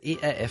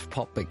ERF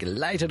Pop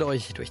begleitet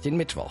euch durch den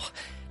Mittwoch.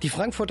 Die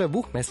Frankfurter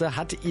Buchmesse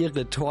hat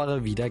ihre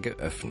Tore wieder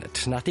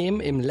geöffnet. Nachdem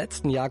im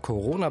letzten Jahr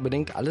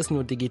Corona-bedingt alles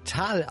nur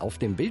digital auf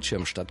dem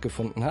Bildschirm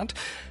stattgefunden hat,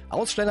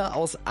 Aussteller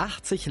aus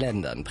 80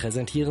 Ländern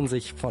präsentieren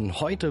sich von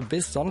heute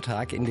bis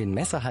Sonntag in den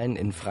Messehallen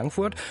in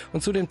Frankfurt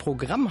und zu den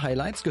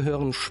Programm-Highlights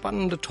gehören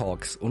spannende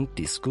Talks und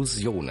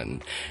Diskussionen.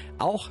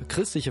 Auch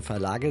christliche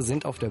Verlage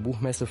sind auf der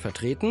Buchmesse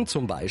vertreten,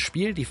 zum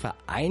Beispiel die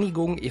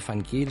Vereinigung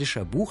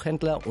evangelischer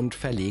Buchhändler und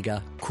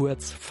Verleger,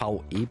 kurz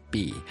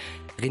VEB.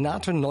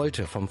 Renate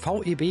Nolte vom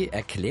VEB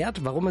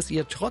erklärt, warum es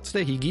ihr trotz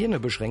der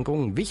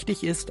Hygienebeschränkungen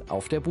wichtig ist,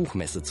 auf der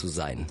Buchmesse zu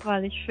sein.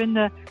 Weil ich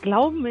finde,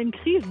 Glauben in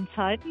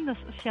Krisenzeiten, das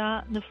ist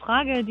ja eine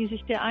Frage, die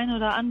sich der eine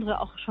oder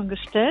andere auch schon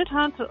gestellt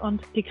hat.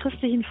 Und die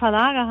christlichen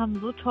Verlage haben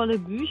so tolle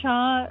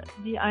Bücher,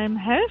 die einem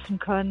helfen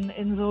können,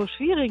 in so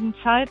schwierigen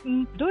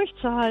Zeiten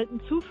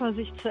durchzuhalten,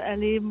 Zuversicht zu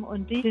erleben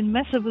und die den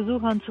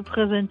Messebesuchern zu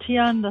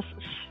präsentieren. Das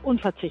ist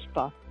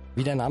unverzichtbar.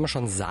 Wie der Name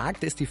schon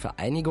sagt, ist die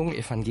Vereinigung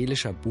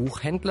evangelischer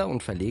Buchhändler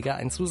und Verleger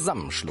ein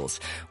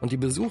Zusammenschluss. Und die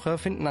Besucher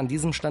finden an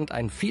diesem Stand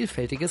ein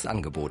vielfältiges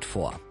Angebot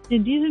vor.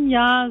 In diesem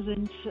Jahr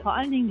sind vor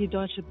allen Dingen die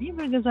Deutsche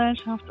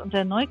Bibelgesellschaft und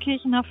der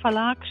Neukirchener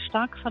Verlag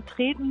stark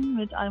vertreten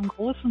mit einem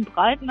großen,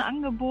 breiten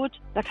Angebot.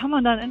 Da kann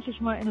man dann endlich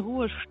mal in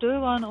Ruhe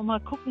stöbern und mal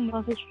gucken,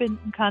 was ich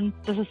finden kann.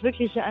 Das ist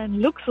wirklich ein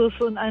Luxus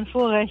und ein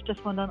Vorrecht,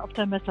 das man dann auf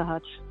der Messe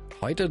hat.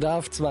 Heute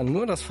darf zwar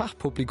nur das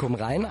Fachpublikum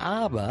rein,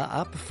 aber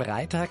ab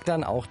Freitag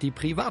dann auch die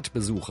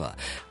Privatbesucher.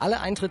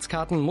 Alle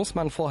Eintrittskarten muss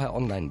man vorher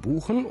online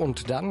buchen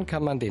und dann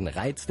kann man den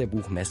Reiz der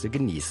Buchmesse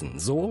genießen,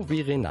 so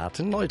wie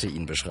Renate Nolte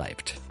ihn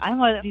beschreibt.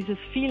 Einmal dieses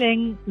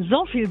Feeling,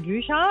 so viel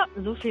Bücher,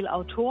 so viel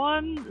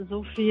Autoren,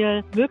 so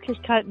viel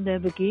Möglichkeiten der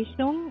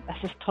Begegnung.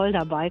 Es ist toll,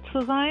 dabei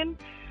zu sein.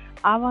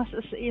 Aber es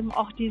ist eben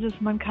auch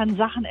man kann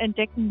Sachen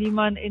entdecken, die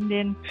man in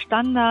den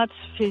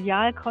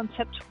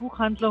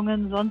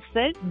Standard-Filialkonzept-Buchhandlungen sonst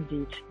selten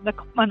sieht. Da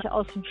kommt man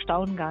aus dem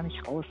Staunen gar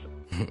nicht raus.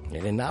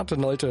 Renate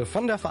Nolte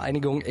von der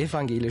Vereinigung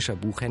evangelischer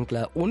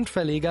Buchhändler und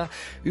Verleger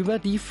über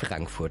die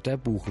Frankfurter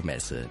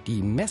Buchmesse.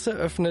 Die Messe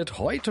öffnet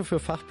heute für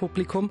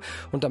Fachpublikum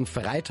und am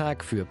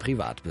Freitag für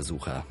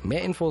Privatbesucher.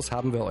 Mehr Infos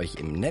haben wir euch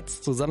im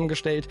Netz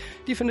zusammengestellt.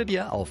 Die findet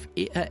ihr auf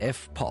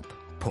erfpop.de.